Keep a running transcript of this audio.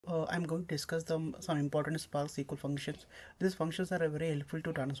I'm going to discuss some important Spark SQL functions. These functions are very helpful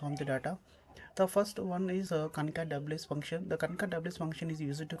to transform the data. The first one is concatenate function. The concatenate function is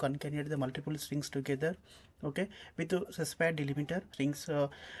used to concatenate the multiple strings together, okay, with a specified delimiter strings.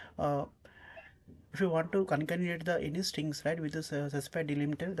 If you want to concatenate the any strings, right, with this specified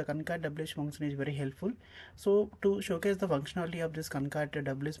delimiter, the concatenate function is very helpful. So to showcase the functionality of this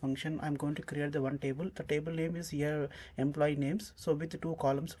concatenate function, I'm going to create the one table. The table name is here employee names. So with the two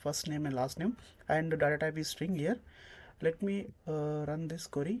columns, first name and last name, and the data type is string here. Let me run this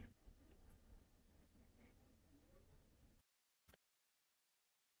query.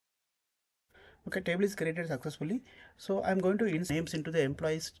 Okay, table is created successfully. So I'm going to insert names into the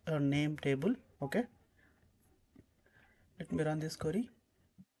employees name table. Okay, let me run this query.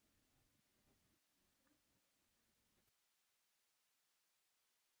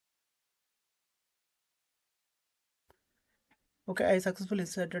 Okay, I successfully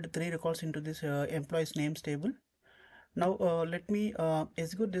inserted 3 records into this employees names table. Now let me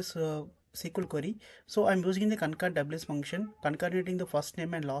execute this SQL query. So I'm using the concatenate function, concatenating the first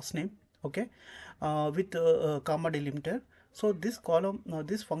name and last name, okay, with comma delimiter. So this column,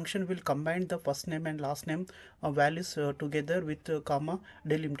 this function will combine the first name and last name values together with comma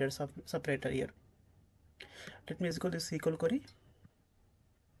delimiter separator here. Let me execute this SQL query.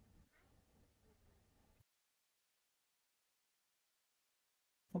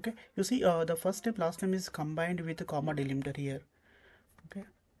 Okay, you see the first name last name is combined with the comma delimiter here. Okay,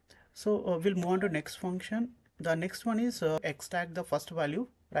 so we'll move on to next function. The next one is extract the first value,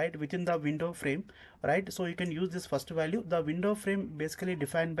 right, within the window frame, right. So you can use this first value. The window frame basically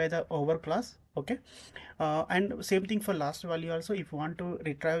defined by the over class, okay, and same thing for last value also. If you want to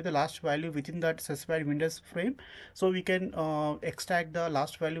retrieve the last value within that specified windows frame, so we can extract the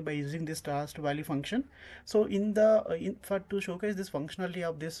last value by using this last value function. So in the for to showcase this functionality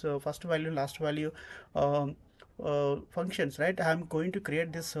of this first value last value functions, right, I'm going to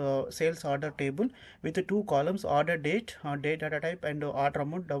create this sales order table with the two columns, order date, date data type, and order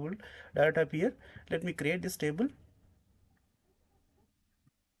amount double data type here. Let me create this table.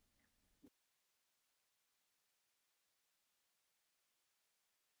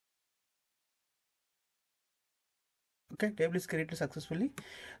 Okay, table is created successfully.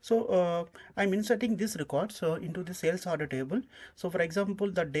 So I'm inserting these records into the sales order table. So for example,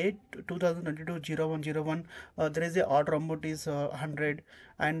 the date 2022-01-01, there is a order amount is 100,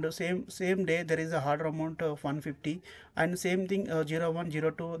 and same day there is a order amount of 150, and same thing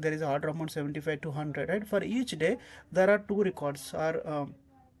 01-02 there is a order amount 75 to 100, right. For each day there are two records, are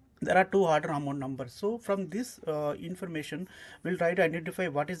there are two order amount numbers. So from this information, we'll try to identify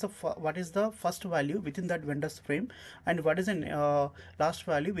what is the first value within that vendor's frame, and what is an last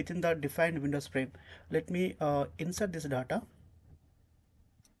value within the defined windows frame. Let me insert this data.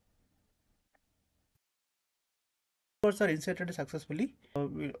 Records are inserted successfully.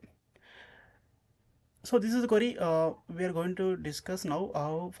 So this is the query we are going to discuss now,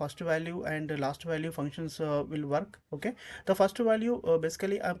 how first value and last value functions will work. Okay, the first value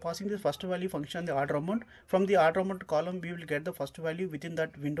basically I'm passing this first value function the order amount. From the order amount column we will get the first value within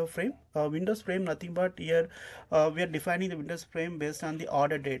that window frame. Windows frame nothing but here we are defining the windows frame based on the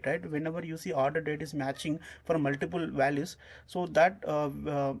order date, right. Whenever you see order date is matching for multiple values, so that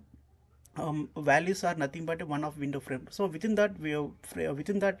values are nothing but one of window frame. So within that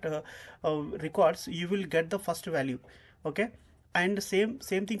within that records you will get the first value, okay, and same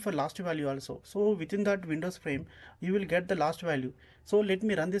thing for last value also. So within that windows frame you will get the last value. So let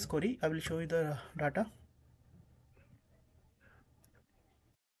me run this query. I will show you the data.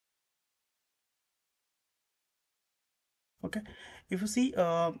 Okay, if you see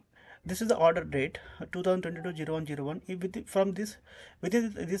this is the order date 2022-01-01. From this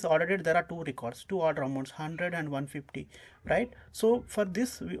within this order date there are two records, two order amounts 100 and 150, right. So for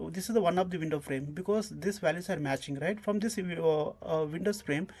this this is the one of the window frame, because these values are matching, right. From this windows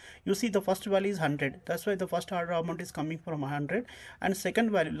frame you see the first value is 100, that's why the first order amount is coming from 100, and second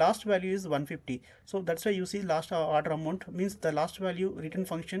value last value is 150. So that's why you see last order amount means the last value return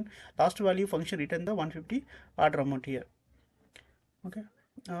function, last value function return the 150 order amount here. Okay,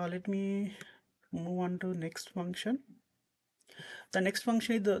 let me move on to next function. The next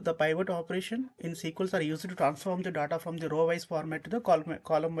function is the pivot operation in SQLs are used to transform the data from the row wise format to the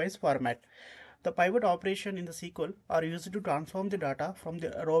column wise format. The pivot operation in the SQL are used to transform the data from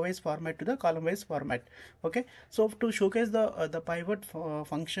the row wise format to the column wise format. Okay, so to showcase the pivot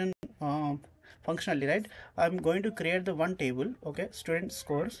function functionally, right, I'm going to create the one table. Okay, student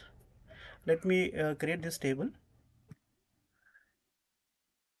scores. Let me create this table.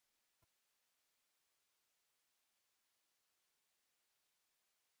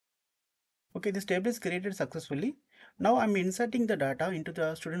 Okay, this table is created successfully. Now I'm inserting the data into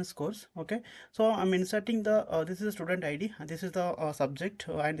the student scores. Okay, so I'm inserting the this is a student ID, and this is the subject,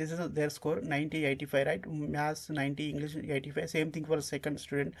 and this is their score 90, 85, right? Maths 90, English 85. Same thing for second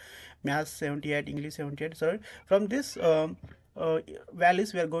student, Maths 78, English 78. So from this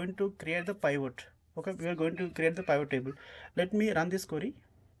values we are going to create the pivot. Okay, we are going to create the pivot table. Let me run this query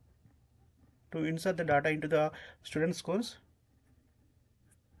to insert the data into the student scores.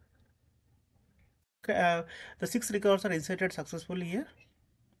 Okay, the 6 records are inserted successfully here.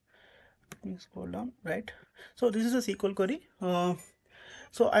 Let me scroll down, right? So this is a SQL query.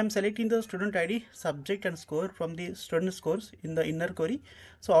 So I'm selecting the student ID, subject and score from the student scores in the inner query.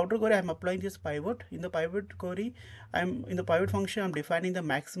 So outer query I'm applying this pivot. In the pivot query, I'm in the pivot function I'm defining the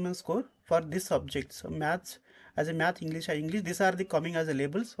maximum score for this subject. So maths as a math, English as English. These are the coming as a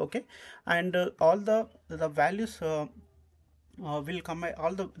labels, okay? And all the values. Will come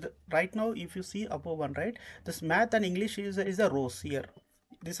all the right now. If you see above one, right, this math and English is a rows here.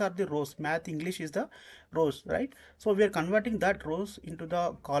 These are the rows. Math, English is the rows, right? So we are converting that rows into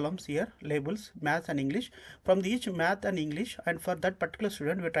the columns here, labels math and English. From each math and English, and for that particular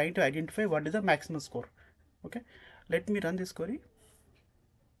student we're trying to identify what is the maximum score. Okay, let me run this query.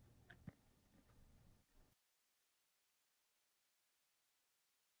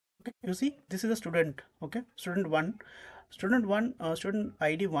 Okay, you see this is a student. Okay, student 1, student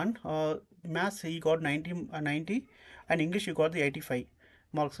ID 1, maths he got 90, and English he got the 85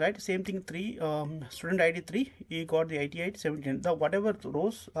 marks, right? Same thing 3, student ID 3 he got the 88, 17. The whatever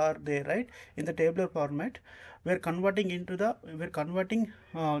rows are there, right, in the tabular format, we're converting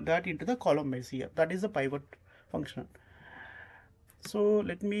that into the column base here. That is the pivot function. So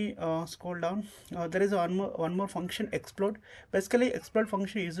let me scroll down. There is one more function, explode. Basically, explode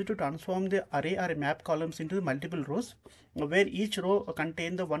function is used to transform the array or map columns into multiple rows, where each row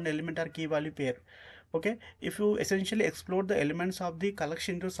contain the one element or key value pair. Okay, if you essentially explode the elements of the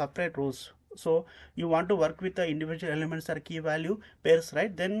collection into separate rows, so you want to work with the individual elements or key value pairs,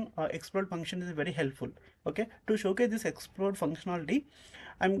 right? Then explode function is very helpful. Okay, to showcase this explode functionality,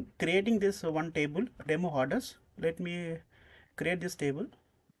 I'm creating this one table, demo orders. Let me create this table.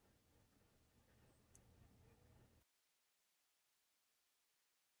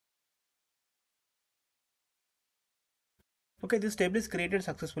 Okay, this table is created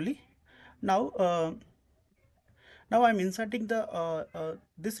successfully. Now now I'm inserting the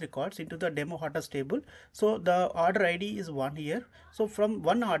this records into the demo orders table. So the order ID is 1 here. So from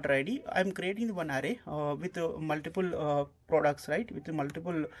one order ID I'm creating one array with multiple products, right, with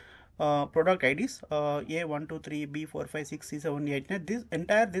multiple product IDs, A1, 2, 3, B4, 5, 6, C7, 8,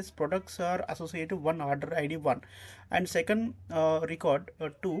 9. These products are associated with one order ID 1, and second record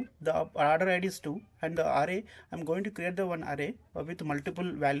 2, the order ID is 2, and the array I'm going to create the one array with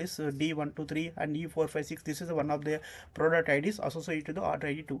multiple values, D1, 2, 3 and E4, 5, 6. This is one of the product IDs associated to the order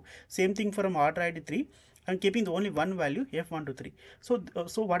ID 2. Same thing from order ID 3. I'm keeping the only one value F1 to 3.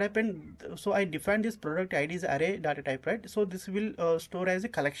 So what happened? So I defined this product IDs array data type, right? So this will store as a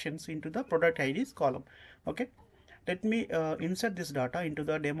collections into the product IDs column. Okay, let me insert this data into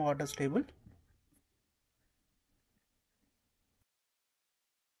the demo orders table.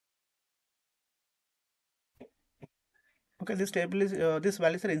 Okay, this table is this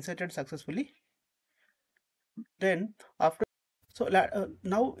values are inserted successfully. Then after, so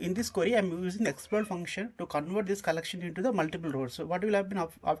now in this query I'm using the exploit function to convert this collection into the multiple rows. So what will happen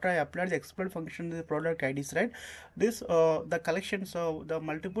after I apply the exploit function to the product IDs, right? This the collections of the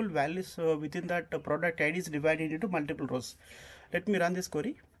multiple values within that product ID is divided into multiple rows. Let me run this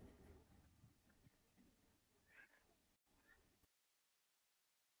query.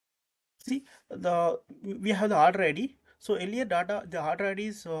 See, the we have the order ID. So earlier data, the order ID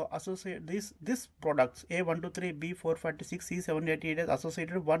is associated this products A1 2 3 B4 46 C788 is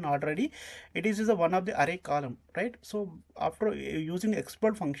associated with one order ID. It is the one of the array column, right? So after using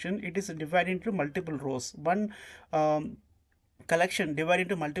export function, it is divided into multiple rows. One collection divided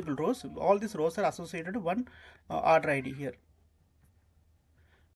into multiple rows. All these rows are associated to one order ID here.